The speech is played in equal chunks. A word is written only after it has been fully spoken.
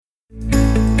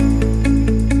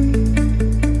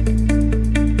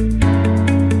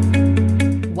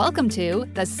Welcome to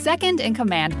the Second in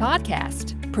Command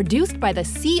podcast, produced by the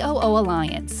COO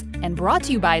Alliance and brought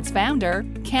to you by its founder,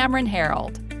 Cameron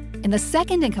Herold. In the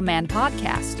Second in Command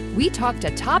podcast, we talk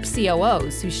to top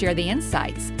COOs who share the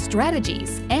insights,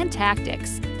 strategies, and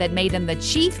tactics that made them the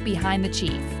chief behind the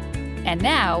chief. And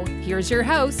now, here's your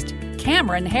host,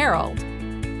 Cameron Herold.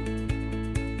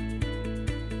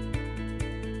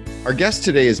 Our guest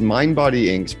today is Mindbody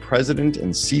Inc.'s president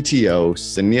and CTO,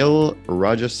 Sunil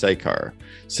Rajasekar.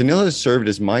 Sunil has served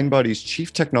as Mindbody's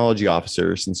chief technology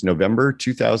officer since November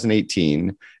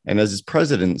 2018 and as its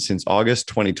president since August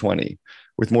 2020.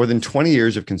 With more than 20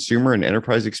 years of consumer and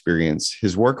enterprise experience,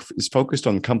 his work is focused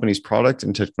on the company's product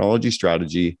and technology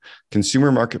strategy,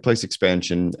 consumer marketplace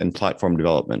expansion, and platform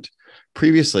development.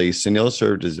 Previously, Sunil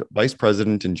served as vice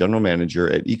president and general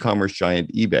manager at e-commerce giant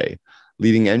eBay,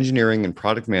 leading engineering and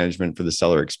product management for the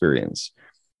seller experience.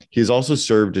 He has also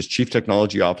served as chief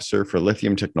technology officer for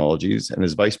Lithium Technologies and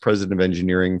as vice president of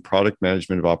engineering, product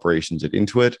management of operations at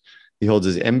Intuit. He holds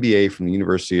his MBA from the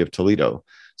University of Toledo.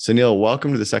 Sunil,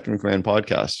 welcome to the Second in Command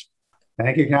podcast.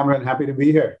 Thank you, Cameron. Happy to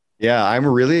be here. Yeah, I'm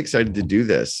really excited to do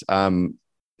this.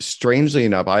 Strangely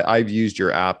enough, I've used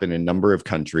your app in a number of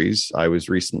countries. I was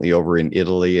recently over in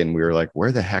Italy and we were like,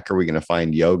 where the heck are we going to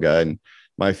find yoga? And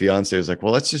my fiance was like,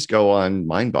 well, let's just go on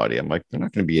Mindbody. I'm like, they're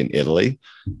not going to be in Italy.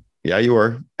 Yeah, you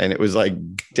were. And it was like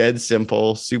dead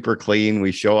simple, super clean.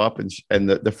 We show up and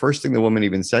the first thing the woman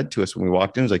even said to us when we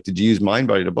walked in was like, did you use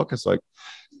Mindbody to book us? Like,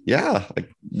 yeah,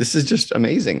 like this is just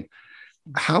amazing.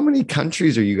 How many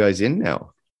countries are you guys in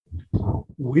now?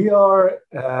 We are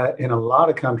in a lot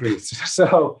of countries.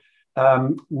 So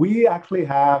we actually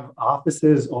have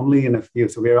offices only in a few.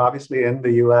 So we're obviously in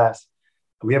the US.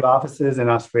 We have offices in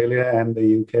Australia and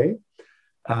the UK.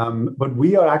 But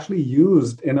we are actually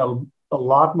used in a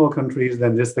lot more countries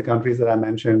than just the countries that I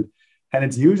mentioned. And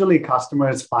it's usually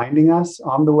customers finding us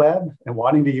on the web and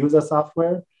wanting to use our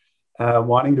software,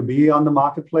 wanting to be on the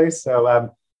marketplace.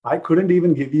 So I couldn't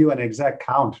even give you an exact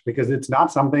count because it's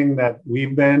not something that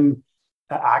we've been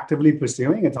actively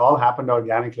pursuing. It's all happened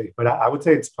organically. But I would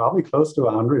say it's probably close to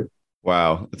 100.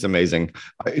 Wow, that's amazing.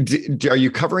 Are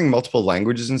you covering multiple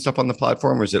languages and stuff on the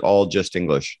platform, or is it all just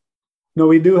English? No,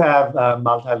 we do have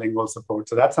multilingual support.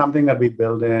 So that's something that we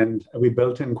built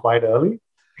in quite early.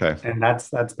 Okay. And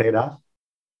that's paid off.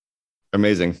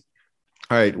 Amazing.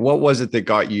 All right. What was it that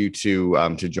got you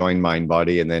to join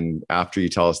Mindbody? And then after you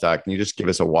tell us that, can you just give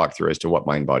us a walkthrough as to what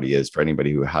Mindbody is for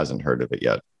anybody who hasn't heard of it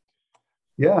yet?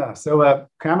 Yeah. So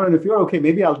Cameron, if you're okay,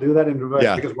 maybe I'll do that in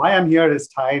reverse because why I'm here is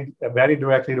tied very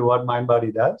directly to what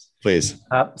Mindbody does. Please.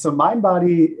 So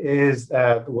Mindbody is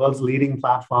the world's leading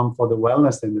platform for the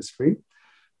wellness industry.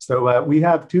 So we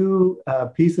have two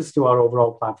pieces to our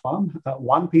overall platform.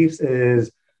 One piece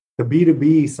is the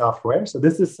B2B software. So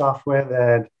this is software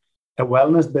that a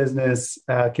wellness business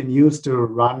can use to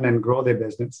run and grow their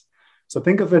business. So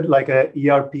think of it like a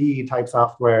ERP type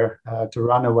software to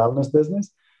run a wellness business.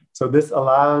 So this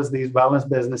allows these wellness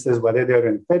businesses, whether they're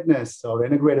in fitness or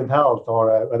integrative health,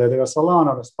 or whether they're a salon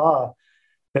or a spa,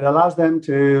 it allows them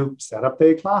to set up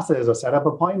their classes or set up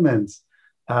appointments,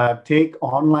 take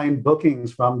online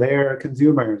bookings from their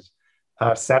consumers,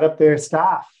 set up their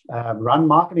staff, run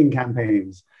marketing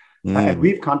campaigns. And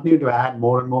we've continued to add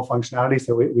more and more functionality.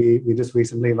 So we just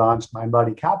recently launched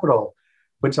Mindbody Capital,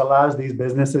 which allows these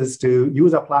businesses to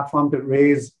use our platform to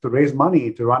raise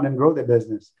money, to run and grow their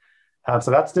business.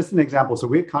 So that's just an example. So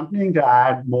we're continuing to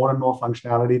add more and more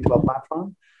functionality to our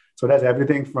platform. So it has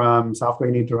everything from software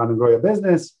you need to run and grow your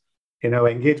business,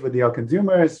 engage with your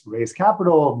consumers, raise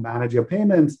capital, manage your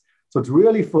payments. So it's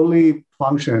really fully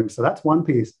functioned. So that's one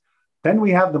piece. Then we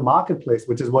have the marketplace,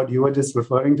 which is what you were just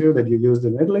referring to that you used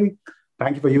in Italy.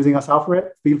 Thank you for using our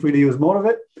software. Feel free to use more of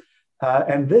it.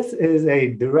 And this is a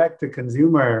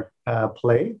direct-to-consumer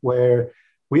play where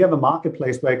we have a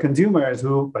marketplace where consumers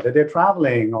who, whether they're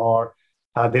traveling or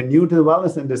they're new to the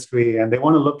wellness industry and they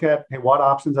want to look at what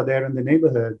options are there in the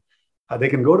neighborhood, they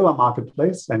can go to our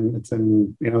marketplace and it's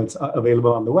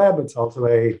available on the web. It's also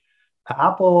a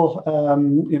Apple,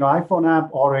 iPhone app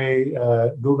or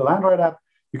a Google Android app.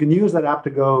 You can use that app to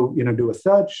go, do a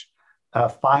search,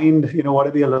 find,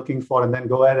 whatever you're looking for, and then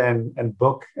go ahead and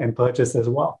book and purchase as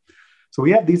well. So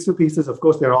we have these two pieces. Of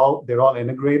course, they're all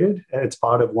integrated. It's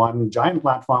part of one giant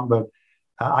platform, but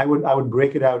I would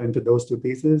break it out into those two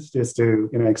pieces just to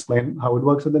explain how it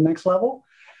works at the next level.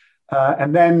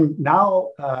 And then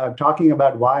now talking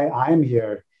about why I'm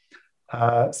here.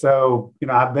 So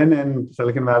I've been in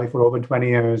Silicon Valley for over 20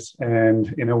 years,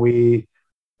 and we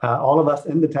all of us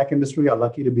in the tech industry are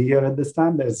lucky to be here at this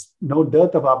time. There's no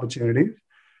dearth of opportunities,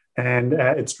 and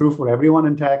it's true for everyone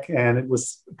in tech, and it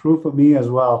was true for me as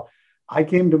well. I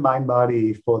came to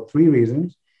Mindbody for three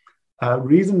reasons.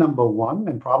 Reason number one,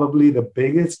 and probably the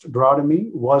biggest draw to me,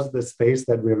 was the space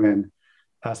that we're in.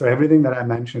 So everything that I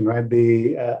mentioned, right?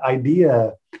 The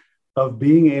idea of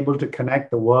being able to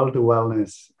connect the world to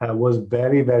wellness was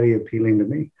very, very appealing to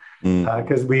me.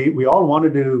 Because we all want to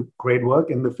do great work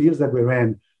in the fields that we're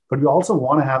in, but we also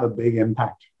want to have a big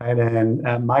impact, right? And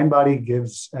Mindbody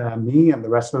gives me and the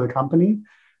rest of the company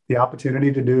the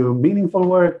opportunity to do meaningful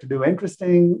work, to do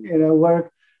interesting,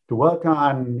 work, to work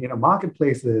on,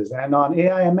 marketplaces and on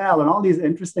AI ML and all these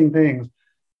interesting things,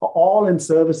 all in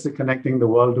service to connecting the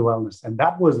world to wellness. And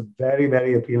that was very,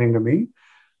 very appealing to me.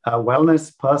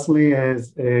 Wellness personally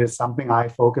is something I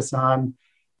focus on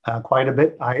quite a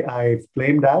bit. I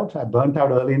flamed out. I burnt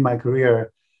out early in my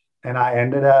career, and I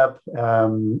ended up,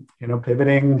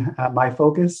 pivoting my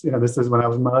focus. This is when I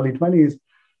was in my early 20s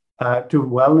to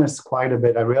wellness quite a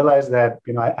bit. I realized that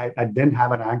I didn't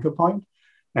have an anchor point.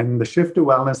 And the shift to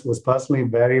wellness was personally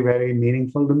very, very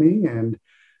meaningful to me. And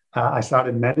I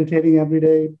started meditating every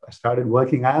day. I started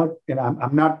working out.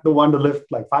 I'm not the one to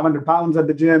lift like 500 pounds at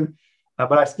the gym,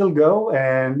 but I still go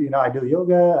and, I do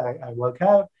yoga, I work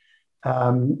out.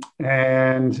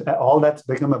 And all that's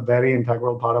become a very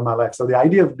integral part of my life. So the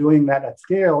idea of doing that at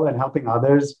scale and helping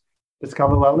others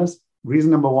discover wellness,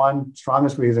 reason number one,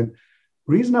 strongest reason.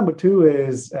 Reason number two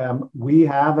is we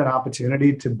have an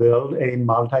opportunity to build a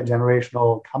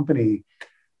multi-generational company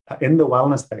in the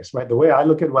wellness space, right? The way I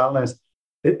look at wellness,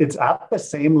 it's at the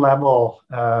same level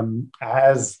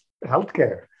as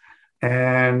healthcare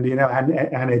and,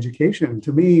 and education.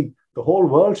 To me, the whole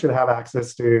world should have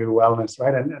access to wellness,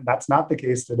 right? And that's not the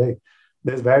case today.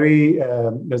 There's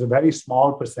a very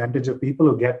small percentage of people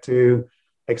who get to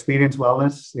experience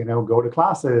wellness, go to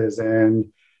classes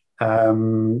and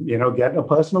get a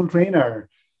personal trainer.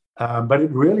 But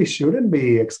it really shouldn't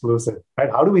be exclusive, right?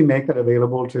 How do we make that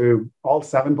available to all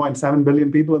 7.7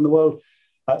 billion people in the world?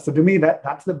 So to me,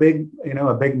 that's the big,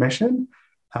 a big mission.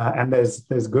 And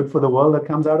there's good for the world that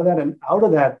comes out of that. And out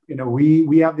of that,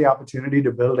 we have the opportunity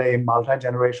to build a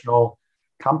multi-generational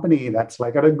company that's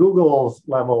like at a Google's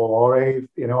level or a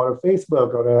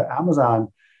Facebook or a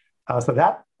Amazon. So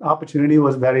that opportunity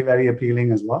was very, very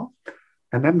appealing as well.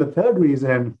 And then the third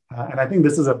reason, and I think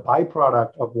this is a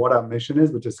byproduct of what our mission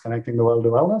is, which is connecting the world to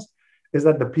wellness, is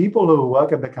that the people who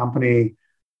work at the company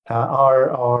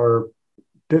are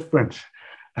different.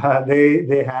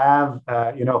 They have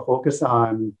focus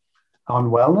on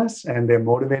wellness, and they're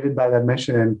motivated by that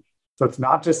mission. So it's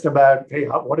not just about, hey,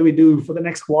 what do we do for the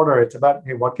next quarter? It's about,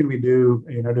 hey, what can we do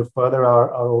to further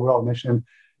our overall mission?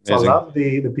 So amazing. I love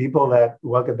the people that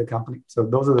work at the company. So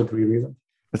those are the three reasons.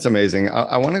 That's amazing.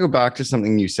 I want to go back to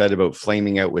something you said about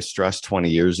flaming out with stress 20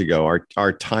 years ago.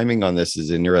 Our timing on this is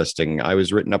interesting. I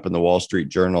was written up in the Wall Street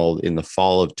Journal in the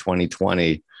fall of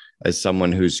 2020 as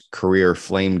someone whose career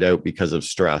flamed out because of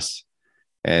stress.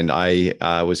 And I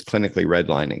was clinically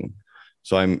redlining.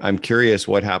 So I'm curious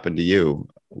what happened to you.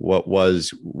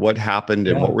 What happened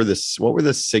and what were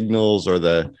the signals or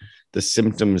the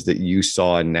symptoms that you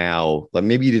saw now? Like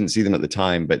maybe you didn't see them at the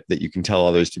time, but that you can tell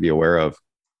others to be aware of.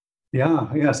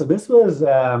 Yeah. So this was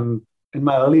in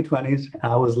my early 20s.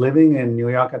 I was living in New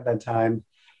York at that time.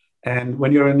 And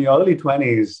when you're in your early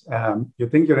 20s, you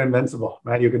think you're invincible,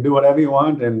 right? You can do whatever you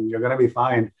want and you're going to be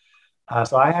fine.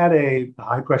 So I had a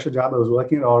high pressure job. I was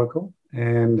working at Oracle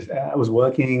and I was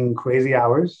working crazy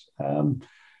hours. And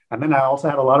then I also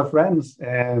had a lot of friends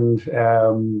and,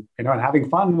 and having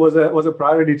fun was a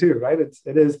priority too, right?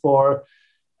 It is for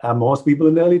most people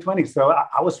in the early 20s. So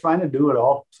I was trying to do it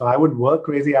all. So I would work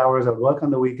crazy hours. I'd work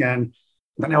on the weekend.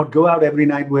 Then I would go out every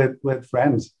night with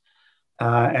friends.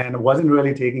 And wasn't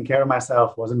really taking care of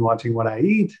myself, wasn't watching what I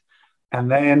eat. And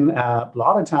then a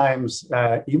lot of times,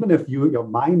 even if your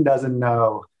mind doesn't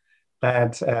know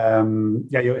that,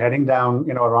 you're heading down,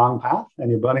 a wrong path and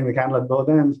you're burning the candle at both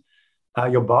ends,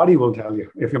 your body will tell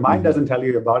you. If your mind doesn't tell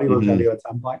you, your body will tell you at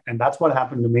some point. And that's what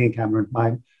happened to me, Cameron.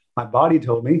 My body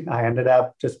told me. I ended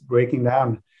up just breaking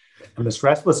down. And the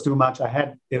stress was too much. I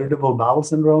had irritable bowel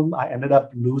syndrome. I ended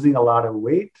up losing a lot of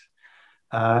weight.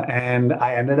 And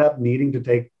I ended up needing to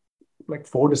take like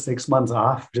 4 to 6 months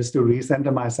off just to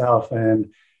recenter myself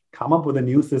and come up with a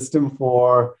new system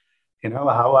for,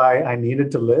 how I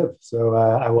needed to live. So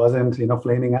I wasn't,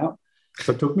 flaming out.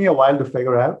 So it took me a while to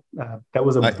figure out. There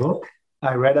was a book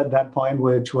I read at that point,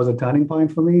 which was a turning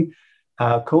point for me.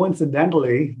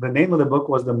 Coincidentally, the name of the book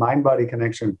was The Mindbody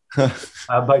Connection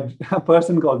by a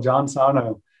person called John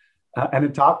Sarno. And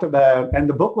it talked about, and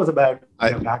the book was about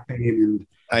back pain.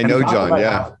 I know John,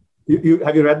 yeah. You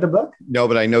have you read the book? No,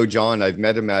 but I know John. I've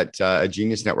met him at a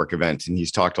Genius Network event, and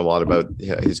he's talked a lot about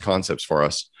his concepts for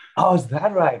us. Oh, is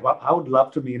that right? Well, I would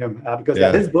love to meet him because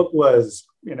Yeah. his book was,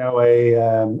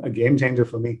 a game changer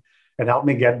for me. It helped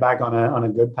me get back on a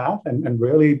good path and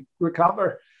really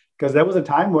recover. Because there was a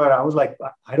time where I was like,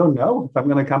 I don't know if I'm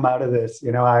going to come out of this.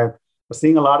 I was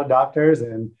seeing a lot of doctors,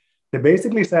 and they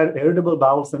basically said irritable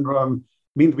bowel syndrome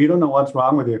means we don't know what's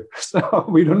wrong with you, so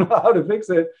we don't know how to fix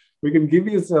it. We can give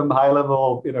you some high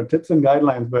level, tips and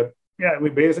guidelines, but yeah,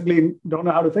 we basically don't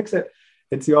know how to fix it.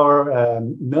 It's your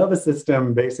nervous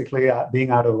system basically being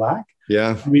out of whack.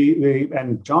 Yeah.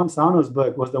 And John Sarno's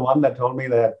book was the one that told me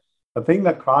that the thing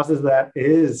that crosses that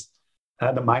is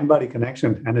the mind-body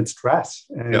connection, and it's stress.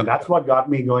 And that's what got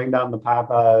me going down the path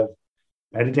of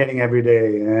meditating every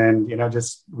day and,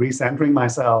 just recentering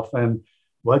myself and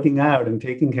working out and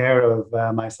taking care of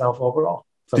myself overall.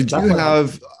 So did you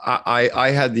have, I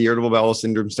had the irritable bowel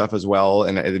syndrome stuff as well.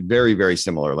 And it very, very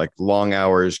similar, like long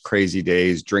hours, crazy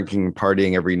days, drinking,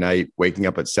 partying every night, waking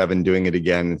up at 7, doing it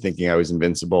again and thinking I was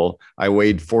invincible. I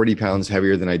weighed 40 pounds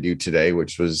heavier than I do today,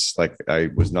 which was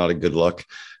was not a good look.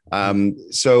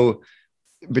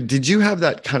 But did you have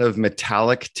that kind of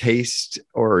metallic taste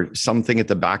or something at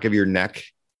the back of your neck?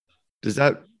 Does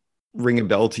that ring a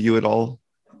bell to you at all?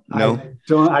 No,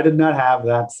 I did not have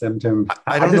that symptom.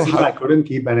 I don't know how I couldn't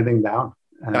keep anything down.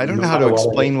 I don't know how to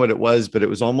explain what it was, but it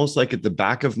was almost like at the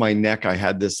back of my neck, I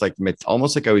had this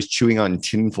almost like I was chewing on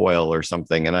tinfoil or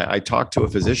something. And I talked to a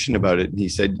physician about it. And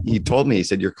he told me,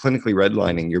 you're clinically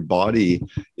redlining. Your body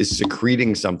is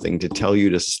secreting something to tell you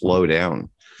to slow down.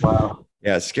 Wow.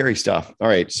 Yeah, scary stuff. All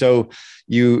right. So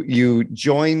you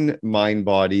join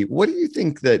Mindbody. What do you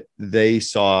think that they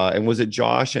saw? And was it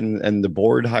Josh and the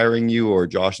board hiring you, or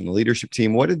Josh and the leadership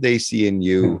team? What did they see in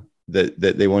you that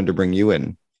they wanted to bring you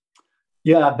in?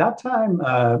 Yeah, at that time,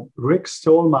 Rick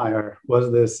Stolmeyer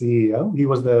was the CEO. He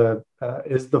was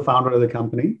is the founder of the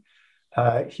company.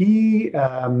 He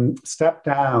stepped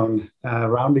down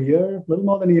around a little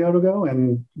more than a year ago,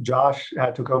 and Josh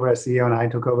took over as CEO and I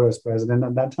took over as president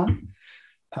at that time.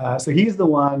 So he's the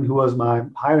one who was my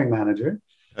hiring manager.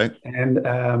 Okay. And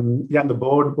the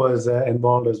board was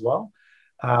involved as well.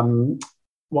 I don't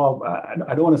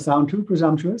want to sound too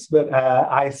presumptuous, but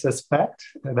I suspect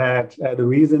that the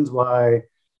reasons why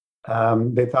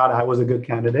they thought I was a good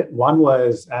candidate, one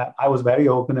was I was very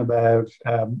open about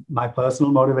my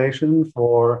personal motivation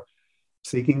for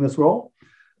seeking this role.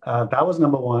 That was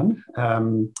number one.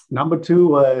 Number two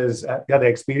was the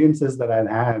experiences that I'd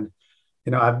had.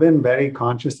 I've been very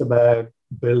conscious about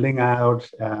building out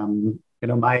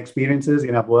my experiences.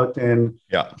 I've worked in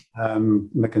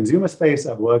the consumer space.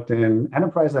 I've worked in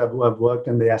enterprise. I've worked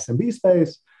in the SMB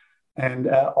space. And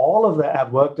all of that,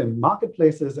 I've worked in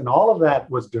marketplaces, and all of that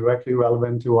was directly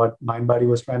relevant to what Mindbody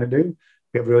was trying to do.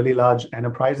 We have really large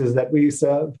enterprises that we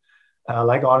serve,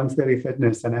 like Orange Theory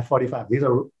Fitness and F45. These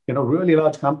are really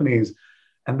large companies.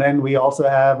 And then we also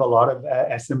have a lot of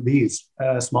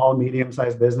SMBs, small,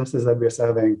 medium-sized businesses that we're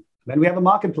serving. And then we have a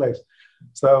marketplace.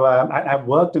 So I've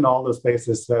worked in all those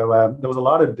spaces. So there was a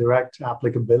lot of direct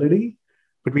applicability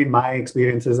between my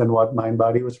experiences and what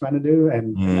Mindbody was trying to do.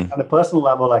 And on a personal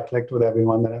level, I clicked with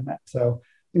everyone that I met. So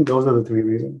I think those are the three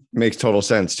reasons. Makes total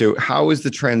sense too. How is the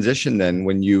transition then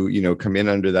when you come in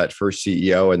under that first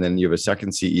CEO and then you have a second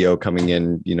CEO coming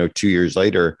in, 2 years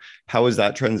later? How was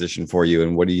that transition for you?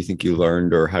 And what do you think you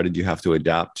learned, or how did you have to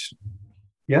adapt?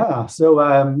 Yeah.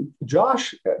 So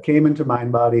Josh came into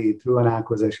Mindbody through an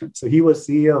acquisition. So he was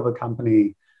CEO of a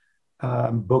company,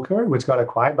 Booker, which got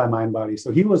acquired by Mindbody.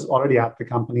 So he was already at the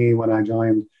company when I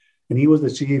joined, and he was the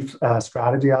chief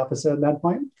strategy officer at that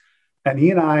point. And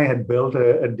he and I had built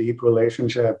a deep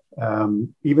relationship,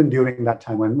 even during that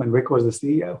time when Rick was the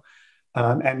CEO.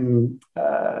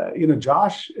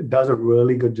 Josh does a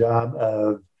really good job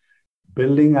of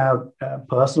building out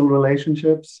personal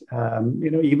relationships,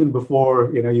 even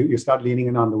before, you start leaning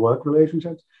in on the work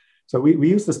relationships. So we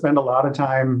used to spend a lot of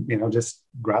time, just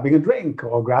grabbing a drink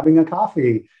or grabbing a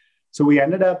coffee. So we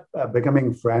ended up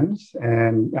becoming friends,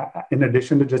 and in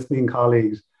addition to just being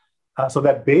colleagues. So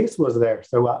that base was there.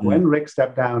 So when Rick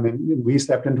stepped down and we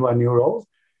stepped into our new roles,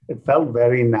 it felt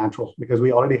very natural because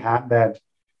we already had that,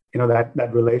 that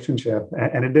relationship,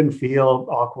 and it didn't feel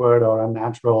awkward or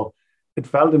unnatural. It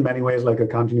felt in many ways like a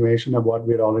continuation of what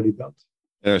we had already built.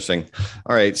 Interesting.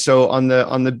 All right. So on the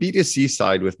B2C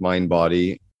side with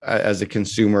Mindbody, as a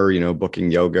consumer, booking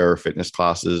yoga or fitness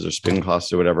classes or spin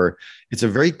classes or whatever, it's a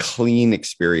very clean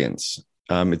experience.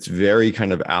 It's very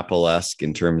kind of Apple-esque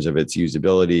in terms of its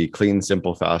usability, clean,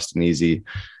 simple, fast, and easy.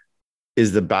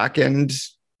 Is the back end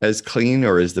as clean,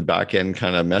 or is the back end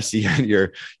kind of messy? And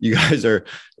you guys are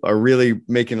really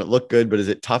making it look good, but is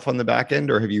it tough on the back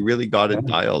end, or have you really got it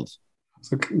dialed?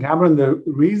 So, Cameron, the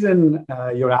reason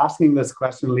you're asking this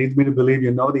question leads me to believe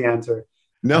you know the answer.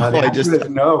 No, The I answer just is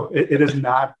no. It is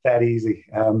not that easy.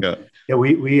 yeah. Yeah,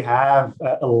 we have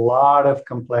a lot of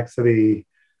complexity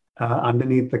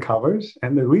underneath the covers,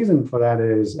 and the reason for that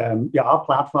is, our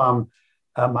platform,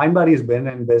 Mindbody, has been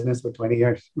in business for 20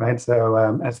 years, right?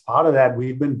 So, as part of that,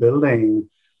 we've been building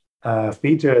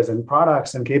features and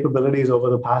products and capabilities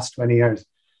over the past 20 years.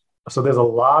 So there's a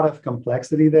lot of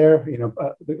complexity there.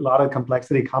 A lot of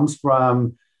complexity comes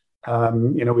from,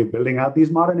 we're building out these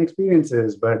modern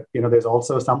experiences, but, there's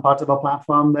also some parts of our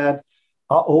platform that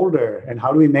are older. And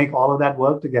how do we make all of that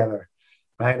work together,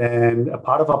 right? And a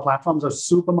part of our platforms are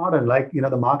super modern, like,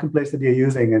 the marketplace that you're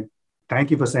using. And thank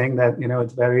you for saying that,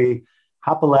 it's very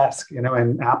Apple-esque,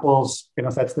 and Apple's,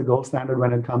 sets the gold standard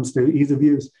when it comes to ease of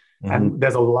use. Mm-hmm. And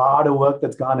there's a lot of work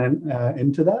that's gone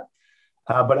into that.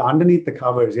 But underneath the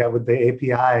covers, with the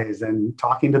APIs and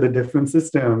talking to the different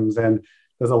systems, and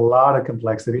there's a lot of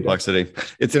complexity.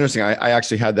 It's interesting. I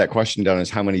actually had that question down as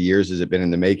how many years has it been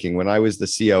in the making? When I was the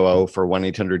COO for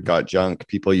 1-800-GOT-JUNK,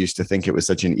 people used to think it was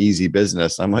such an easy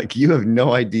business. I'm like, you have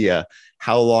no idea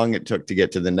how long it took to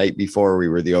get to the night before we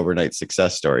were the overnight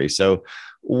success story. So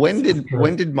when did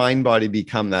Mindbody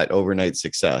become that overnight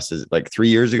success? Is it like 3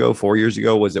 years ago, 4 years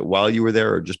ago? Was it while you were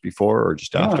there, or just before, or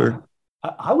just after?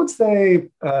 I would say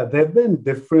there have been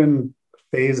different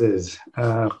phases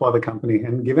for the company,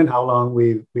 and given how long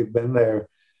we've been there,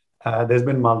 there's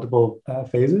been multiple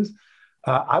phases.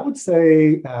 I would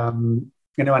say, and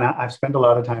I've spent a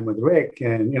lot of time with Rick,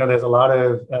 and there's a lot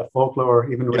of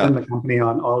folklore even within the company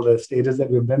on all the stages that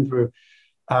we've been through.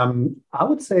 I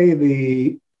would say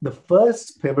the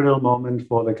first pivotal moment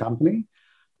for the company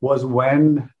was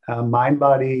when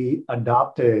Mindbody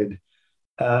adopted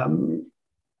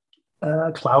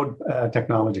cloud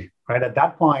technology, right? At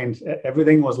that point,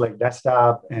 everything was like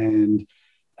desktop and,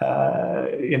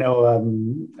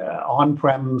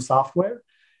 on-prem software.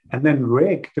 And then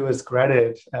Rick, to his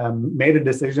credit, made a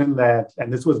decision that,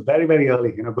 and this was very, very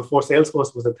early, before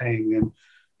Salesforce was a thing, and,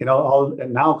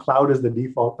 and now cloud is the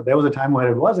default, but there was a time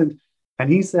where it wasn't.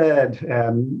 And he said,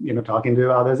 talking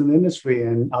to others in the industry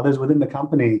and others within the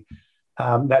company,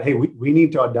 that, hey, we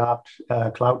need to adopt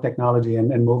cloud technology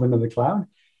and move into the cloud.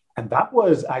 And that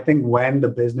was, I think, when the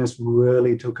business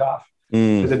really took off,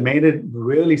 because it made it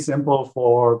really simple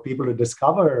for people to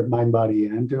discover Mindbody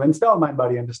and to install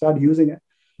Mindbody and to start using it.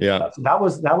 Yeah, so that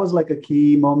was like a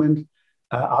key moment.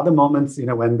 Other moments,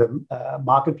 when the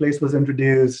marketplace was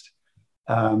introduced,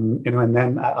 and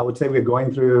then I would say we're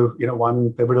going through,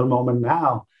 one pivotal moment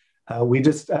now. We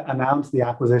just announced the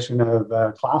acquisition of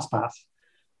ClassPass,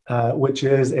 which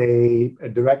is a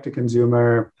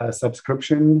direct-to-consumer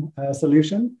subscription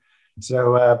solution.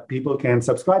 So people can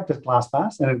subscribe to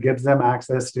ClassPass, and it gives them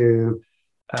access to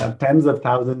tens of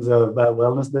thousands of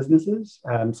wellness businesses.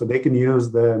 So they can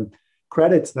use the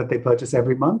credits that they purchase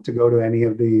every month to go to any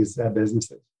of these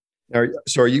businesses.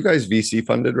 So are you guys VC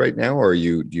funded right now, or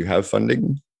do you have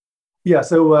funding? Yeah,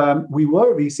 so we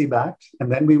were VC backed, and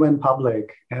then we went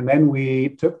public, and then we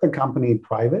took the company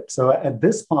private. So at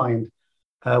this point,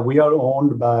 we are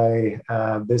owned by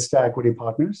Vista Equity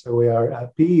Partners. So we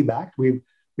are PE backed.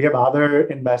 We have other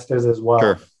investors as well,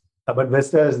 sure. But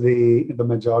Vista is the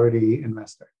majority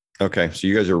investor. Okay, so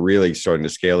you guys are really starting to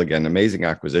scale again. Amazing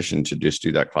acquisition to just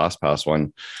do that ClassPass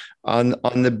one. On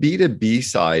the B2B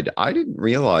side, I didn't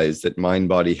realize that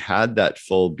Mindbody had that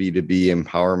full B2B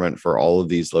empowerment for all of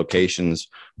these locations.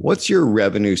 What's your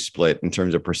revenue split in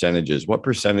terms of percentages? What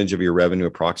percentage of your revenue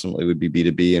approximately would be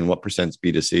B2B, and what percent's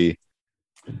B2C?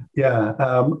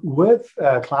 Yeah, with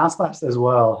ClassPass as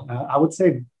well, I would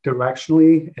say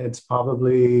directionally, it's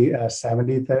probably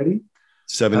 70-30.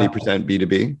 70%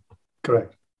 B2B?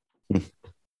 Correct.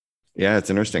 Yeah, it's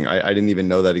interesting. I didn't even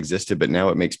know that existed, but now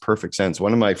it makes perfect sense.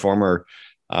 One of my former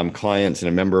clients and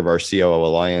a member of our COO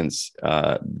Alliance,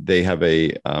 they have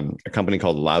a company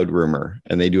called Loud Rumor,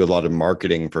 and they do a lot of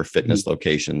marketing for fitness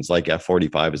locations, like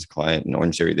F45 is a client in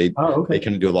Orange Theory. They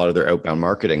kind of do a lot of their outbound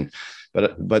marketing.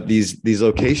 But these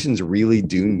locations really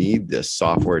do need this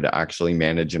software to actually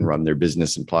manage and run their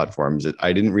business and platforms.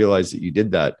 I didn't realize that you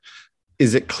did that.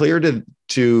 Is it clear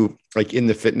to like in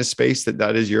the fitness space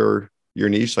that is your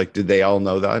niche? Like, did they all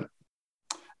know that?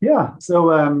 Yeah.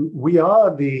 So we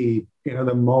are the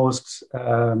most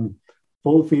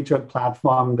full-featured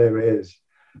platform there is,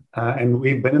 and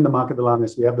we've been in the market the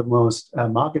longest. We have the most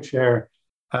market share.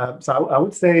 So I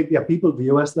would say, people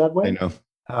view us that way. I know.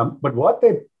 But what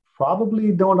they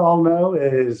probably don't all know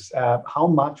is how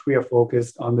much we are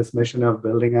focused on this mission of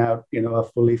building out, a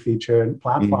fully featured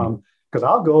platform. Because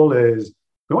our goal is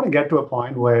we want to get to a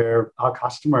point where our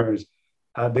customers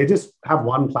they just have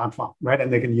one platform, right?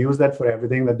 And they can use that for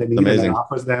everything that they need. Amazing. And it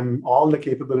offers them all the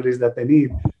capabilities that they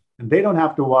need. And they don't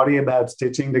have to worry about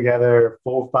stitching together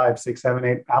 4, 5, 6, 7,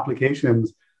 8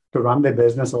 applications to run their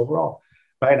business overall,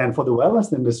 right? And for the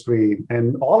wellness industry,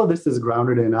 and all of this is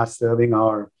grounded in us serving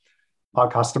our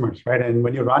customers, right? And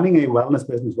when you're running a wellness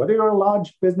business, whether you're a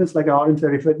large business like Orange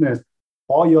Theory Fitness,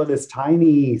 or you're this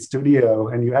tiny studio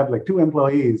and you have like 2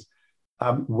 employees,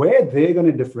 where they're going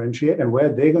to differentiate and where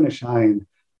they're going to shine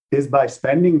is by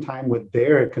spending time with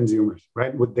their consumers,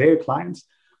 right? With their clients.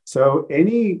 So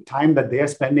any time that they're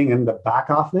spending in the back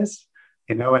office,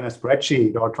 in a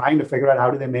spreadsheet or trying to figure out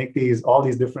how do they make all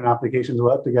these different applications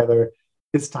work together,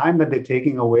 it's time that they're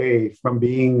taking away from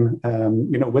being,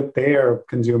 with their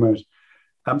consumers.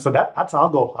 So that's our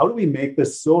goal. How do we make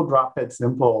this so drop dead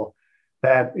simple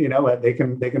that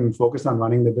they can focus on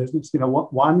running the business?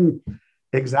 One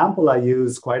example I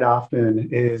use quite often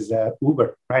is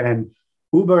Uber, right? And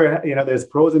Uber, there's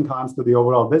pros and cons to the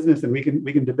overall business, and we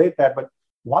can debate that. But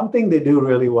one thing they do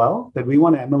really well that we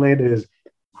want to emulate is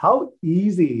how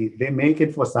easy they make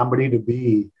it for somebody to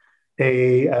be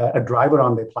a driver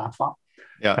on their platform.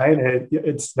 Yeah. Right.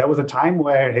 There was a time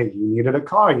where, hey, you needed a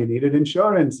car, you needed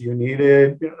insurance, you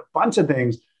needed a bunch of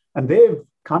things, and they've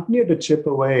continued to chip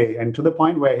away, and to the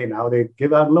point where, hey, now they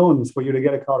give out loans for you to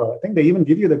get a car. I think they even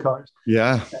give you the cars.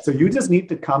 Yeah. So you just need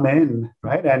to come in,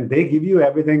 right, and they give you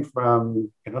everything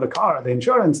from the car, the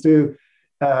insurance, to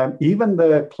even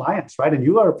the clients, right? And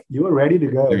you are ready to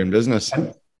go. You're in business.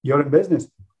 And you're in business.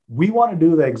 We want to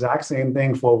do the exact same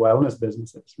thing for wellness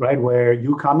businesses, right? Where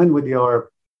you come in with your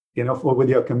with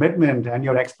your commitment and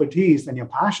your expertise and your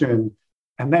passion.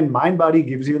 And then Mindbody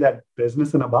gives you that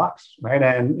business in a box, right?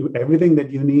 And everything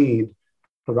that you need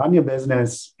to run your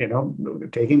business,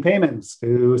 taking payments,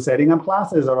 to setting up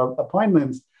classes or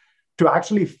appointments, to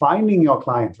actually finding your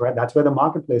clients, right? That's where the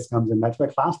marketplace comes in. That's where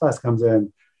ClassPass comes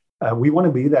in. We want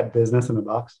to be that business in a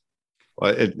box.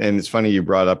 Well, and it's funny you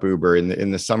brought up Uber.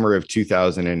 In the summer of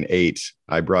 2008,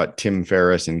 I brought Tim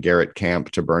Ferriss and Garrett Camp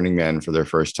to Burning Man for their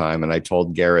first time. And I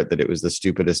told Garrett that it was the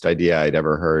stupidest idea I'd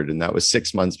ever heard. And that was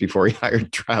 6 months before he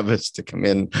hired Travis to come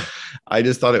in. I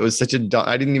just thought it was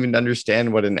I didn't even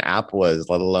understand what an app was,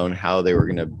 let alone how they were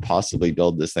going to possibly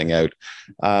build this thing out.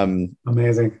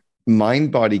 Amazing.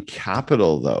 Mindbody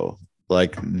Capital, though.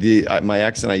 Like my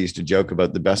ex and I used to joke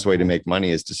about the best way to make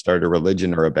money is to start a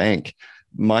religion or a bank.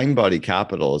 Mindbody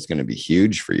Capital is going to be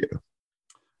huge for you.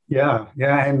 Yeah.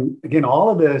 And again, all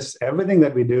of this, everything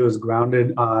that we do is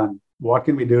grounded on what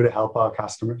can we do to help our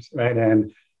customers, right?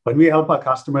 And when we help our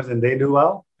customers and they do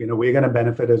well, we're going to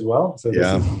benefit as well. So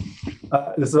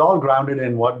this is all grounded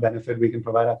in what benefit we can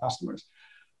provide our customers.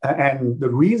 And the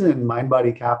reason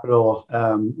Mindbody Capital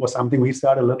was something we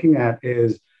started looking at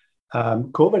is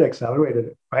COVID accelerated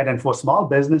it, right? And for small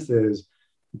businesses,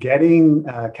 getting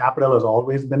capital has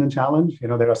always been a challenge.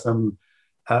 There are some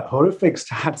horrific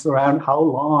stats around how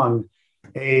long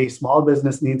a small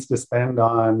business needs to spend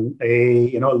on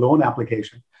a loan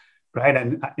application, right?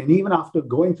 And even after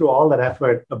going through all that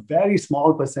effort, a very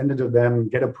small percentage of them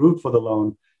get approved for the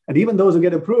loan. And even those who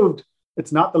get approved,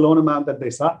 it's not the loan amount that they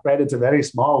sought, right? It's a very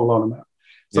small loan amount.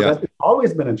 So that's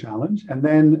always been a challenge. And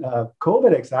then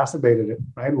COVID exacerbated it,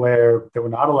 right? Where there were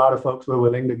not a lot of folks who were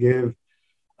willing to give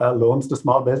loans to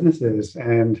small businesses.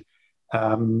 And,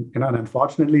 and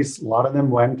unfortunately, a lot of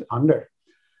them went under.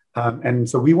 And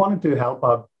so we wanted to help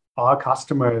our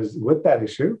customers with that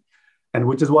issue, and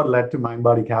which is what led to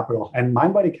Mindbody Capital. And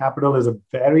Mindbody Capital is a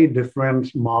very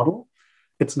different model.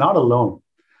 It's not a loan.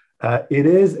 It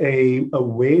is a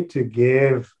way to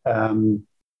give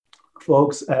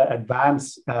folks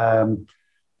advance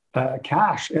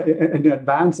cash in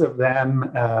advance of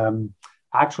them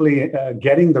actually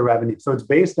getting the revenue. So it's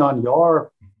based on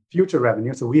your future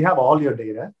revenue. So we have all your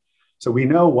data. So we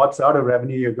know what sort of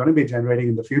revenue you're going to be generating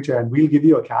in the future, and we'll give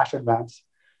you a cash advance.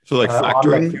 So like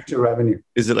factoring? On that future revenue.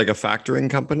 Is it like a factoring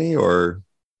company or?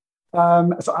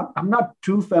 So I'm not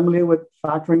too familiar with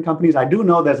factoring companies. I do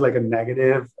know there's like a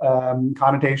negative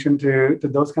connotation to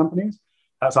those companies.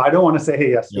 So I don't want to say,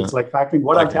 hey, yes, it's like factoring.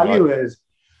 What I'll tell you is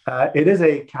it is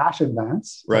a cash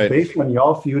advance based on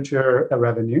your future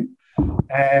revenue.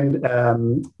 And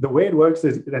the way it works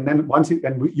is, and then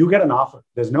you get an offer.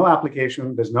 There's no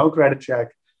application. There's no credit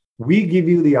check. We give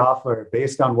you the offer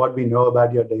based on what we know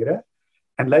about your data.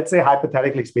 And let's say,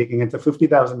 hypothetically speaking, it's a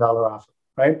 $50,000 offer,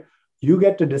 right? You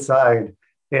get to decide,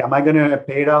 hey, am I going to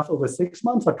pay it off over 6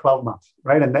 months or 12 months,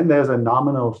 right? And then there's a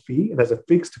nominal fee. There's a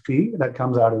fixed fee that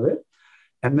comes out of it.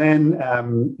 And then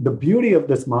the beauty of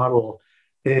this model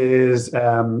is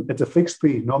it's a fixed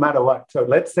fee no matter what. So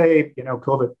let's say,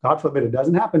 COVID, God forbid it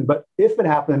doesn't happen, but if it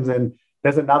happens and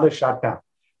there's another shutdown,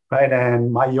 right?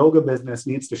 And my yoga business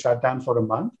needs to shut down for a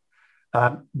month.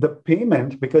 The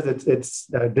payment, because it's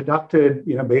deducted,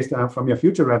 based on from your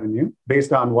future revenue,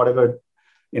 based on whatever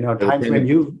time frame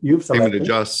you've selected. Payment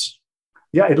adjusts.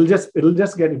 Yeah, it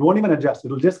won't even adjust.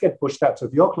 It'll just get pushed out. So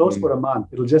if you're closed for a month,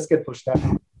 it'll just get pushed out.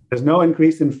 There's no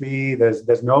increase in fee.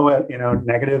 There's no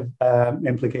negative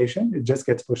implication. It just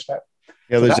gets pushed out.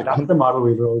 Yeah, so that's the model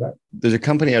we've rolled out. There's a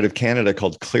company out of Canada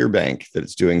called Clearbank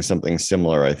that's doing something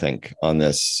similar, I think, on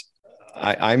this.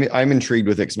 I'm intrigued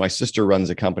with it because my sister runs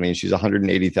a company and she's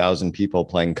 180,000 people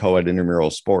playing co-ed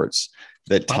intramural sports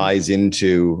that ties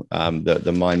into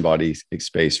the Mindbody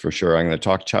space for sure. I'm going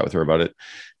to chat with her about it.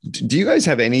 Do you guys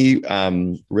have any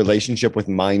relationship with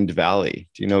Mindvalley?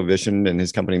 Do you know Vishen and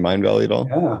his company Mindvalley at all?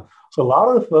 Yeah. So a lot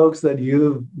of the folks that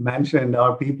you've mentioned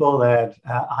are people that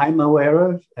I'm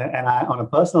aware of, and on a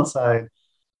personal side.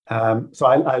 So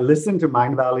I listen to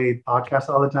Mindvalley podcasts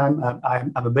all the time.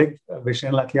 I'm a big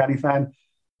Vishen Lakhiani fan.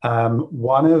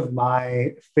 One of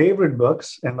my favorite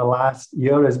books in the last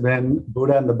year has been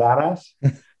Buddha and the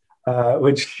Badass,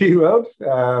 which he wrote.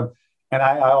 And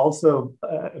I also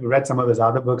read some of his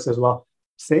other books as well.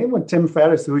 Same with Tim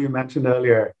Ferriss, who you mentioned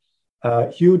earlier.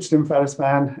 Huge Tim Ferriss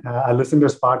fan. I listen to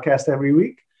his podcast every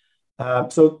week.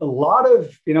 So a lot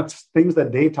of things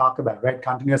that they talk about, right?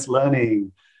 Continuous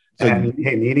learning, and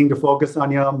needing to focus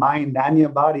on your mind and your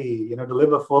body, to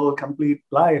live a full, complete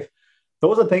life.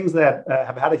 Those are things that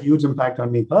have had a huge impact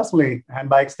on me personally, and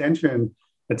by extension,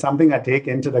 it's something I take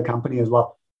into the company as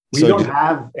well. We don't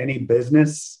have any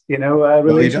business,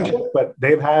 relationship, but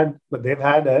they've had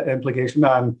an implication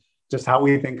on just how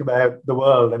we think about the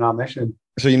world and our mission.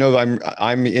 So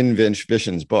I'm in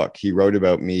Vishen's book. He wrote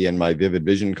about me and my vivid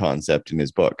vision concept in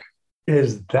his book.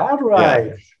 Is that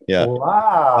right? Yeah.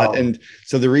 Wow. And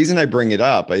so the reason I bring it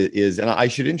up is, and I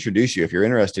should introduce you if you're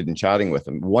interested in chatting with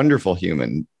him. Wonderful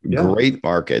human, great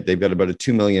market. They've got about a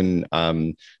 2 million,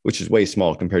 which is way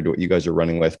small compared to what you guys are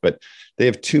running with, but they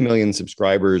have 2 million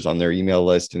subscribers on their email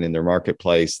list and in their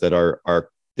marketplace that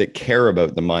that care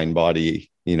about the mind body,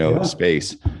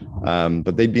 space.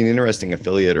 But they'd be an interesting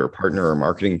affiliate or partner or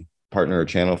marketing partner or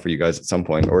channel for you guys at some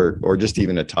point, or just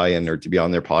even a tie-in or to be on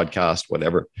their podcast,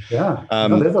 whatever. Yeah.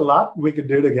 There's a lot we could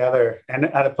do together. And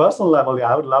at a personal level,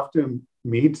 I would love to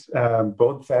meet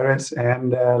both Ferriss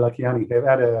and Lakhiani. They've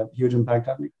had a huge impact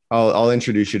on me. I'll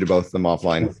introduce you to both of them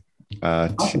offline.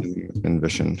 Tim and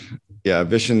Vishen. Yeah,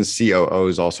 Vishen's COO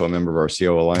is also a member of our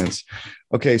CO Alliance.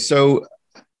 Okay, so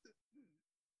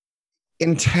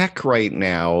in tech right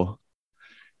now,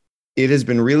 it has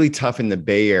been really tough in the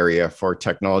Bay Area for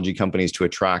technology companies to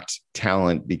attract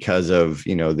talent because of,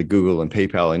 the Google and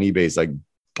PayPal and eBay's like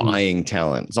buying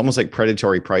talent. It's almost like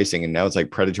predatory pricing. And now it's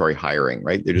like predatory hiring,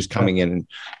 right? They're just coming in and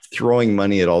throwing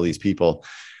money at all these people.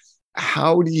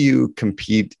 How do you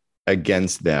compete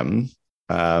against them?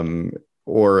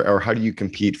 Or how do you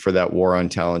compete for that war on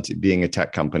talent being a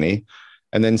tech company?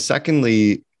 And then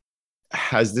secondly,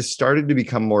 has this started to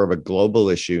become more of a global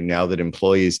issue now that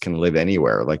employees can live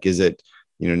anywhere? Like, is it,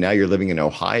 now you're living in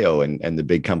Ohio and the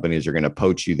big companies are going to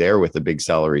poach you there with the big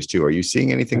salaries too. Are you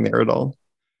seeing anything there at all?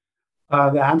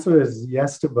 The answer is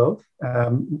yes to both.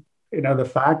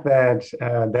 The fact that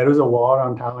there is a war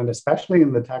on talent, especially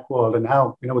in the tech world, and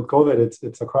now, with COVID,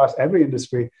 it's across every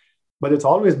industry, but it's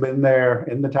always been there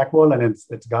in the tech world, and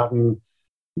it's gotten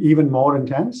even more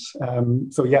intense.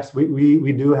 So yes,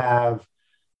 we do have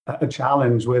a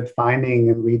challenge with finding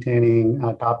and retaining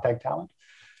top tech talent.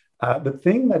 The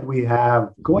thing that we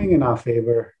have going in our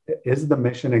favor is the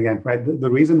mission again, right? The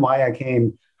reason why I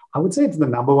came, I would say it's the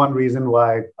number one reason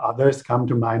why others come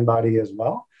to Mindbody as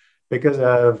well, because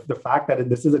of the fact that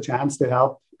this is a chance to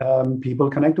help people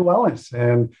connect to wellness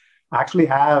and actually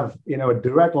have, a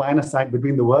direct line of sight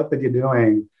between the work that you're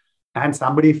doing and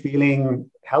somebody feeling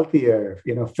healthier,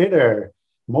 fitter,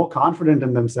 more confident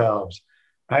in themselves.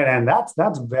 Right. And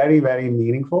that's very, very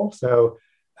meaningful. So,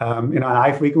 and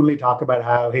I frequently talk about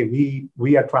how, hey,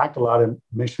 we attract a lot of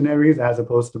missionaries as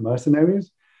opposed to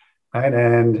mercenaries. Right.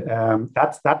 And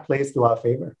that plays to our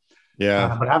favor.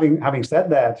 Yeah. But having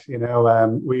said that,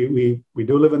 we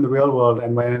do live in the real world.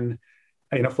 And when,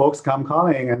 folks come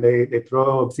calling and they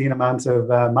throw obscene amounts of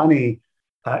money,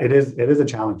 it is a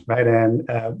challenge. Right. And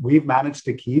we've managed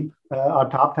to keep our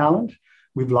top talent.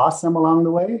 We've lost some along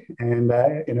the way. And,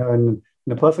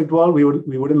 in a perfect world, we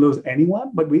wouldn't lose anyone,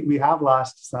 but we have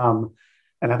lost some.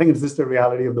 And I think it's just the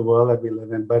reality of the world that we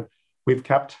live in. But we've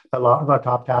kept a lot of our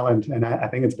top talent. And I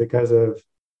think it's because of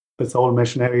this whole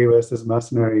missionary versus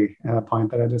mercenary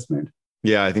point that I just made.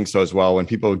 Yeah, I think so as well. When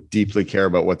people deeply care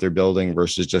about what they're building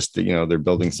versus just, they're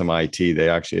building some IT,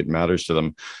 it matters to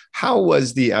them. How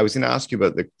was I was going to ask you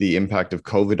about the impact of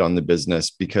COVID on the business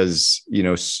because,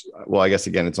 well, I guess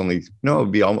again, it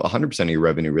would be 100% of your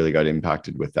revenue really got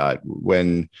impacted with that.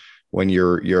 When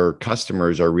your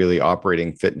customers are really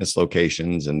operating fitness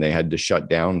locations and they had to shut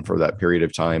down for that period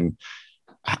of time,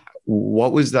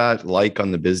 what was that like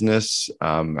on the business?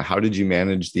 How did you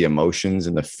manage the emotions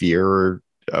and the fear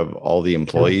of all the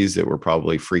employees that were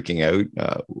probably freaking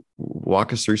out?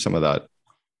 Walk us through some of that.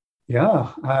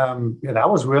 Yeah, that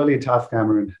was really tough,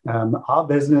 Cameron. Our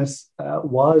business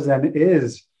was and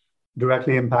is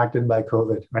directly impacted by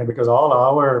COVID, right? Because all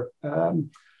our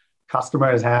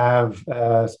customers have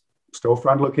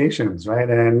storefront locations, right?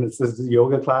 And it's this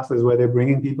yoga classes where they're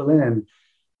bringing people in,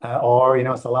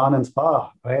 or salon and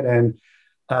spa, right? And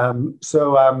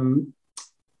so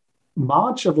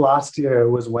March of last year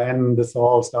was when this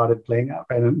all started playing out,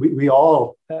 right? And we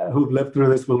all who've lived through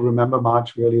this will remember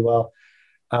March really well.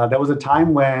 There was a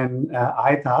time when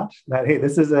I thought that, hey,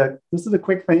 this is a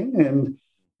quick thing, and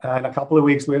in a couple of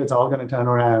weeks, it's all going to turn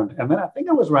around. And then I think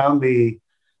it was around the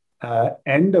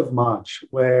end of March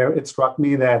where it struck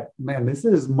me that, man, this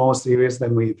is more serious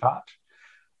than we thought.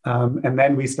 And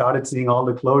then we started seeing all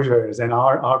the closures, and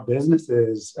our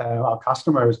businesses, our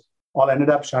customers, all ended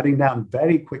up shutting down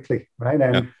very quickly, right?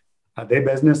 And their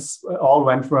business all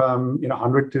went from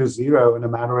 100 to 0 in a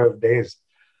matter of days.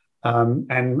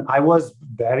 And I was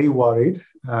very worried.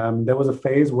 There was a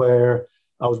phase where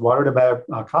I was worried about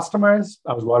our customers.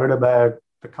 I was worried about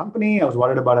the company. I was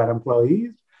worried about our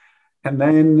employees. And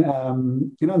then,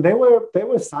 there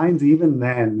were signs even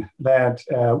then that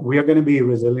we are going to be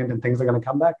resilient and things are going to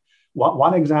come back.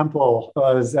 One example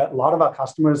was that a lot of our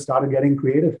customers started getting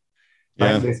creative.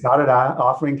 Right? They started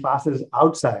offering classes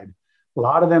outside. A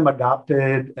lot of them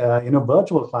adopted,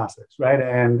 virtual classes, right?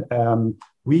 And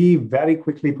we very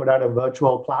quickly put out a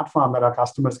virtual platform that our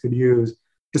customers could use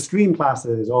to stream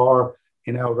classes or,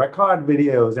 record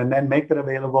videos and then make that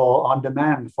available on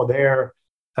demand for their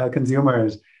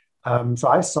consumers. So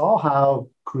I saw how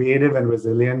creative and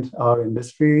resilient our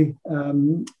industry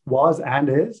was and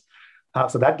is.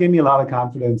 So that gave me a lot of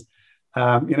confidence.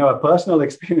 A personal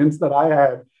experience that I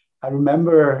had, I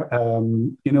remember,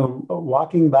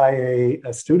 walking by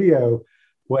a studio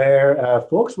where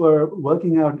folks were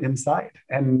working out inside.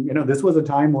 And, this was a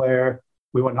time where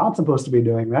we were not supposed to be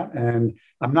doing that. And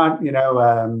I'm not,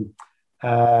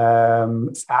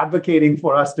 advocating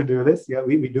for us to do this. Yeah,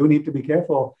 we do need to be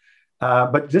careful.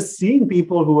 But just seeing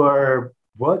people who are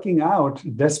working out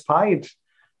despite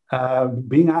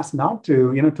being asked not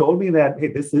to, told me that, hey,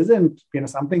 this isn't,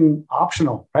 something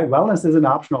optional, right? Wellness isn't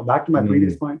optional. Back to my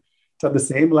previous point. It's at the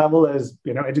same level as,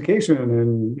 education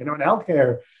and, and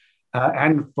healthcare.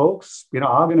 And folks,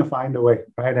 are going to find a way,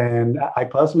 right? And I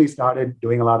personally started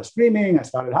doing a lot of streaming. I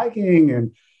started hiking,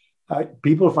 and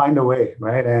people find a way,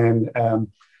 right? And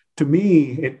to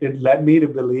me, it led me to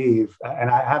believe,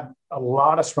 and I have a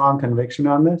lot of strong conviction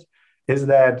on this, is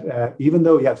that even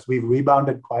though, yes, we've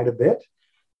rebounded quite a bit,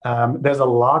 there's a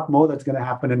lot more that's going to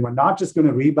happen. And we're not just going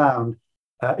to rebound.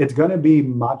 It's going to be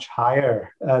much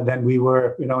higher than we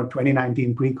were, in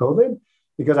 2019 pre-COVID,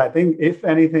 because I think if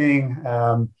anything,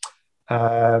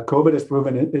 COVID has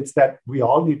proven it's that we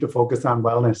all need to focus on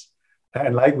wellness.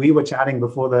 And like we were chatting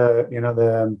before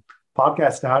the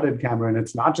podcast started, Cameron,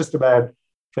 it's not just about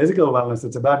physical wellness,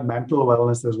 it's about mental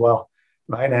wellness as well,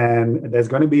 right? And there's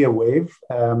going to be a wave,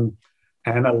 and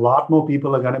a lot more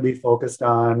people are going to be focused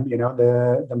on,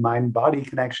 the mind-body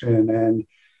connection and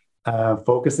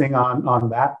focusing on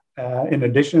that, in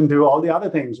addition to all the other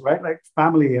things, right? Like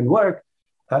family and work.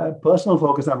 Personal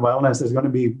focus on wellness is going to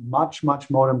be much, much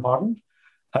more important.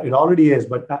 It already is,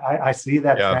 but I see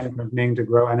that trend continuing to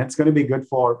grow, and it's going to be good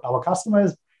for our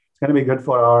customers. It's going to be good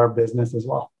for our business as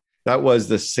well. That was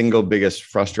the single biggest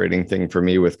frustrating thing for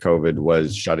me with COVID,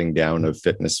 was shutting down of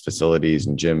fitness facilities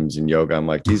and gyms and yoga. I'm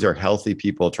like, these are healthy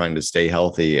people trying to stay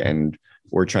healthy, and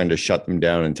we're trying to shut them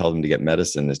down and tell them to get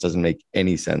medicine. This doesn't make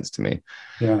any sense to me.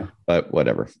 Yeah, but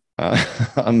whatever.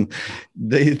 The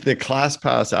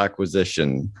ClassPass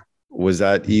acquisition, was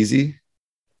that easy?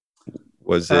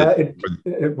 Was it?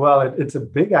 It's a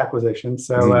big acquisition,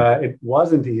 so it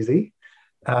wasn't easy.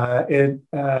 It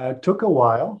took a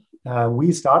while.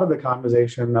 We started the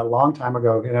conversation a long time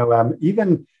ago.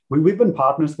 Even we've been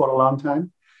partners for a long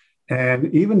time,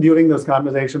 and even during those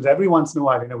conversations, every once in a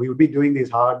while, we would be doing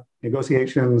these hard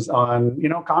negotiations on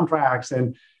contracts,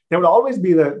 and there would always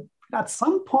be at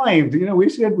some point,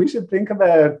 we should think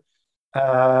about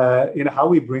how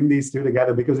we bring these two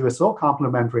together, because we're so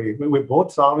complementary. We're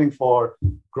both solving for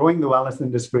growing the wellness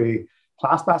industry,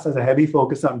 ClassPass has a heavy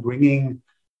focus on bringing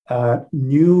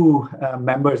new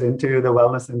members into the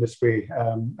wellness industry.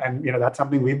 And that's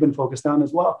something we've been focused on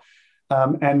as well.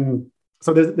 And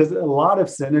so there's a lot of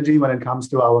synergy when it comes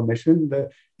to our mission.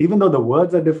 Even though the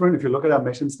words are different, if you look at our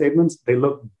mission statements, they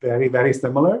look very, very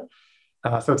similar.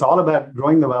 So it's all about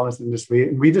growing the wellness industry.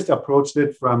 And we just approached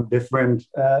it from different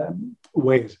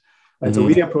ways. And so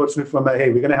we approached it from hey,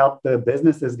 we're going to help the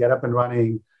businesses get up and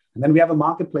running. And then we have a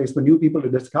marketplace for new people to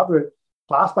discover it.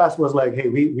 ClassPass was like, hey,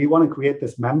 we want to create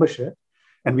this membership.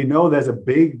 And we know there's a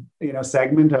big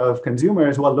segment of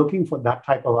consumers who are looking for that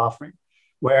type of offering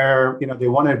where they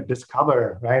want to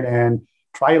discover, right, and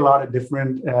try a lot of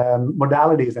different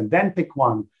modalities and then pick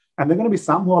one. And they're going to be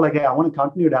some who are like, hey, I want to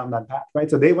continue down that path, right?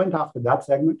 So they went after that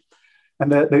segment.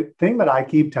 And the thing that I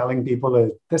keep telling people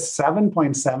is there's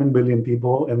 7.7 billion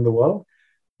people in the world.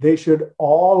 They should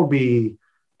all be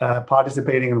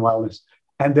participating in wellness.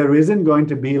 And there isn't going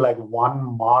to be like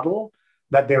one model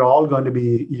that they're all going to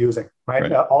be using,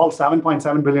 right? All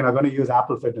 7.7 billion are going to use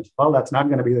Apple Fitness. Well, that's not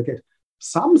going to be the case.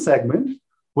 Some segment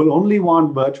will only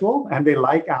want virtual and they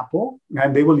like Apple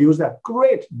and they will use that.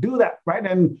 Great, do that, right?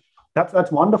 And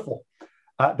that's wonderful.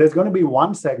 There's going to be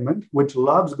one segment which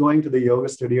loves going to the yoga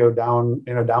studio down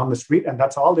the street, and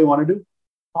that's all they want to do.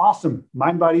 Awesome.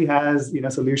 Mindbody has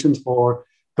solutions for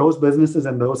those businesses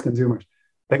and those consumers.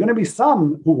 There are going to be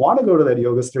some who want to go to that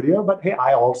yoga studio, but hey,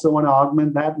 I also want to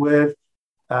augment that with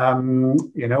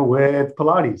with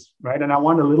Pilates, right? And I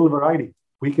want a little variety.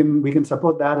 We can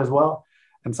support that as well.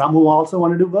 And some who also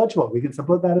want to do virtual, we can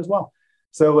support that as well.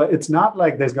 So it's not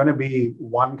like there's going to be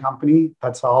one company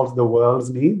that solves the world's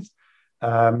needs.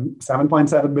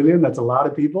 7.7 billion, that's a lot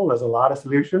of people. There's a lot of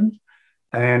solutions.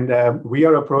 And we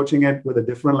are approaching it with a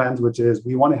different lens, which is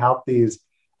we want to help these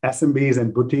SMBs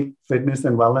and boutique fitness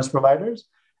and wellness providers.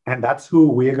 And that's who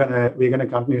we're gonna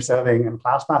continue serving. And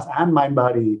ClassPass and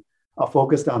Mindbody are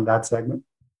focused on that segment.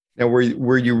 Now, were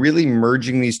you really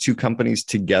merging these two companies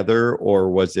together, or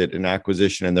was it an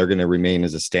acquisition and they're going to remain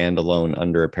as a standalone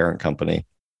under a parent company?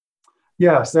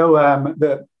 Yeah, so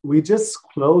we just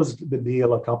closed the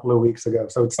deal a couple of weeks ago,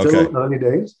 so it's still early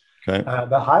days. Okay.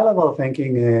 The high level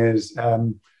thinking is,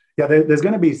 there's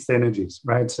going to be synergies,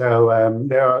 right? So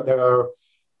there are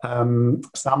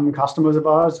some customers of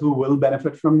ours who will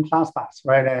benefit from ClassPass,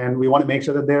 right? And we want to make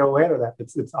sure that they're aware of that.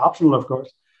 It's optional, of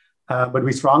course. But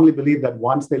we strongly believe that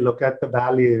once they look at the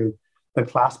value that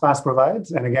ClassPass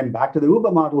provides, and again, back to the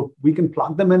Uber model, we can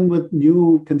plug them in with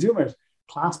new consumers.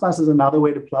 ClassPass is another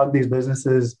way to plug these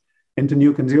businesses into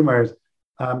new consumers.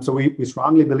 So we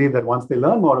strongly believe that once they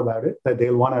learn more about it, that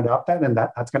they'll want to adopt that, and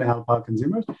that's going to help our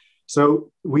consumers.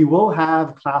 So we will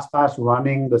have ClassPass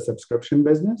running the subscription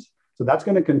business. So that's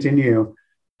going to continue.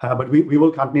 But we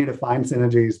will continue to find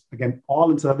synergies, again,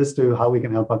 all in service to how we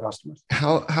can help our customers.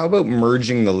 How about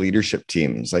merging the leadership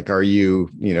teams? Like, are you,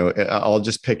 I'll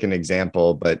just pick an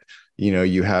example, but,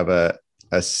 you have a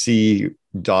C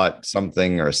dot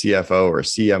something or a CFO or a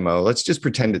CMO. Let's just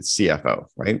pretend it's CFO,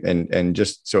 right? And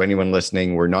just so anyone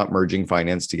listening, we're not merging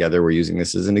finance together. We're using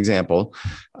this as an example.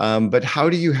 But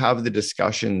how do you have the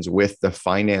discussions with the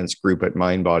finance group at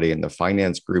Mindbody and the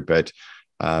finance group at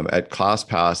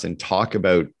ClassPass and talk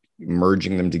about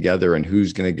merging them together and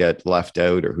who's going to get left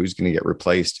out or who's going to get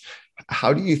replaced?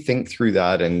 How do you think through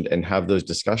that and have those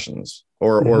discussions,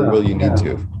 or will you need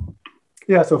to?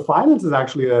 Yeah, so finance is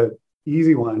actually a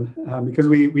easy one because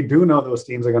we do know those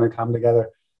teams are going to come together.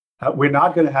 We're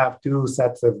not going to have two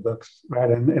sets of books,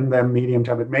 right? And in the medium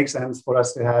term, it makes sense for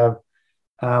us to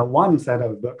have one set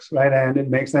of books, right? And it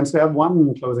makes sense to have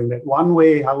one closing date, one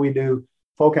way how we do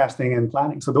forecasting and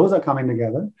planning. So those are coming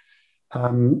together.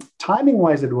 Timing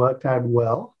wise, it worked out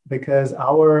well because the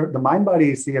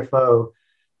Mindbody CFO,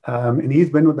 and he's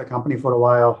been with the company for a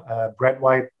while, Brett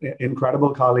White,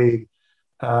 incredible colleague.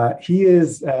 He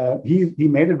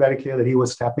made it very clear that he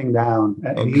was stepping down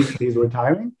and he's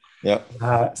retiring. Yeah.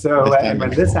 So when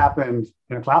this happened,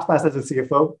 ClassPass has a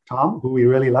CFO, Tom, who we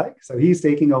really like. So he's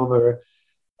taking over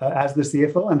as the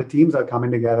CFO, and the teams are coming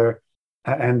together.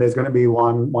 And there's going to be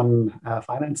one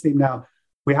finance team. Now,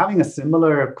 we're having a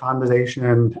similar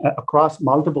conversation across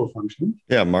multiple functions.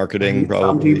 Yeah, marketing, probably.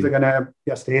 Some teams are going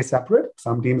to stay separate.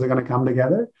 Some teams are going to come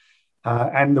together.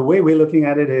 And the way we're looking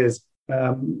at it is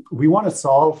we want to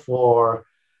solve for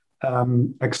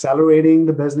accelerating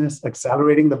the business,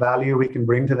 accelerating the value we can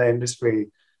bring to the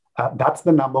industry. That's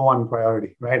the number one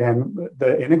priority, right? And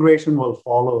the integration will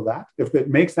follow that. If it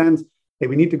makes sense, hey,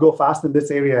 we need to go fast in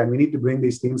this area and we need to bring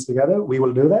these teams together, we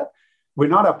will do that. We're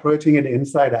not approaching it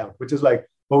inside out, which is like,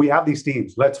 well, we have these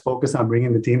teams. Let's focus on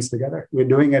bringing the teams together. We're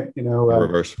doing it,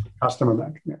 reverse. Customer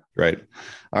back. Yeah. Right.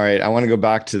 All right. I want to go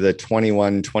back to the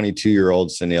 21, 22-year-old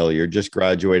Sunil. You're just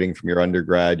graduating from your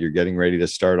undergrad. You're getting ready to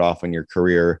start off on your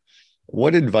career.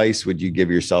 What advice would you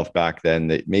give yourself back then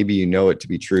that maybe you know it to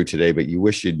be true today, but you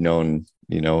wish you'd known,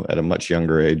 at a much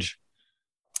younger age?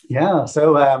 Yeah.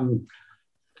 So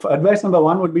advice number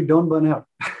one would be don't burn out.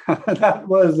 That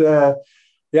was,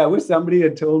 I wish somebody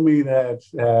had told me that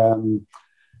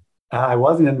I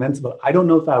wasn't invincible. I don't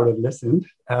know if I would have listened,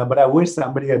 but I wish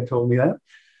somebody had told me that.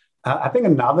 I think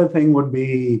another thing would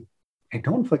be, hey,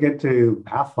 don't forget to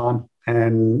have fun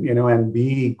and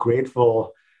be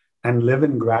grateful and live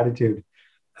in gratitude.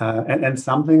 And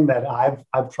something that I've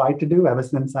tried to do ever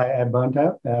since I burnt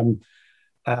out. And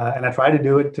I try to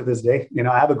do it to this day.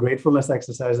 I have a gratefulness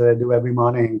exercise that I do every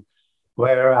morning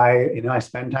where I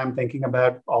spend time thinking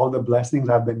about all the blessings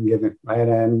I've been given, right?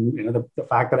 And, the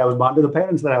fact that I was born to the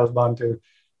parents that I was born to,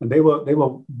 and they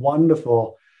were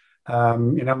wonderful.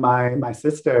 My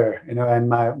sister, and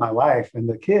my wife and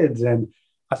the kids. And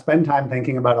I spend time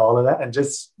thinking about all of that and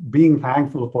just being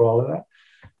thankful for all of that.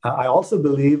 I also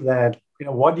believe that,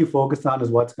 what you focus on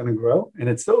is what's going to grow. And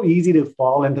it's so easy to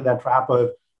fall into that trap of,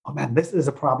 oh man, this is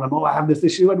a problem. Oh, I have this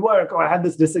issue at work, or I had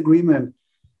this disagreement.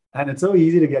 And it's so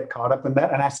easy to get caught up in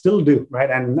that. And I still do,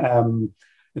 right? And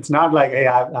it's not like, hey,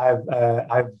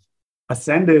 I've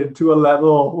ascended to a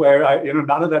level where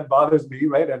none of that bothers me,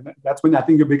 right? And that's when I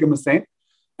think you become a saint.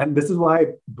 And this is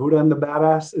why Buddha and the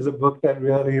Badass is a book that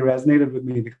really resonated with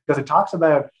me, because it talks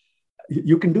about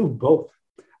you can do both,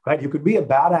 right? You could be a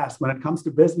badass when it comes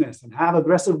to business and have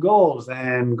aggressive goals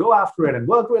and go after it and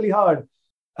work really hard.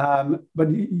 But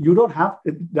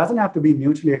it doesn't have to be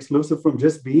mutually exclusive from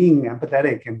just being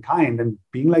empathetic and kind and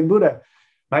being like Buddha,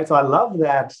 right? So I love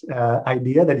that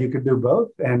idea that you could do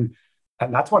both. And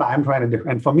that's what I'm trying to do.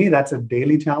 And for me, that's a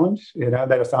daily challenge.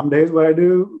 There are some days where I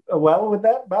do well with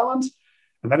that balance.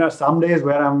 And then there are some days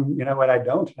where where I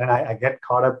don't. And I get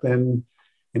caught up in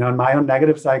my own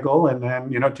negative cycle. And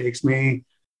then, it takes me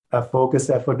a focused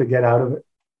effort to get out of it.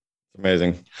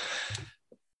 Amazing.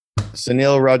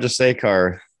 Sunil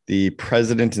Rajasekar, the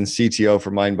president and CTO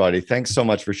for Mindbody. Thanks so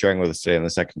much for sharing with us today on the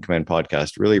Second Command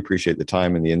podcast. Really appreciate the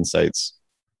time and the insights.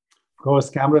 Of course,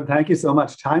 Cameron, thank you so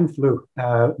much. Time flew.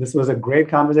 This was a great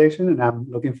conversation, and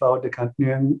I'm looking forward to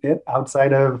continuing it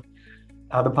outside of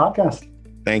the podcast.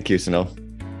 Thank you, Sunil.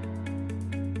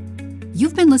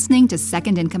 You've been listening to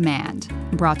Second in Command,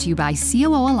 brought to you by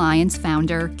COO Alliance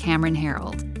founder Cameron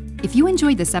Herold. If you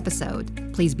enjoyed this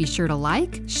episode, please be sure to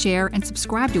like, share, and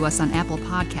subscribe to us on Apple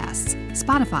Podcasts,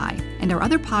 Spotify, and our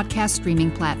other podcast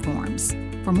streaming platforms.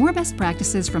 For more best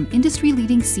practices from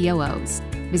industry-leading COOs,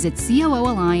 visit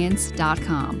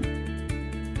COOalliance.com.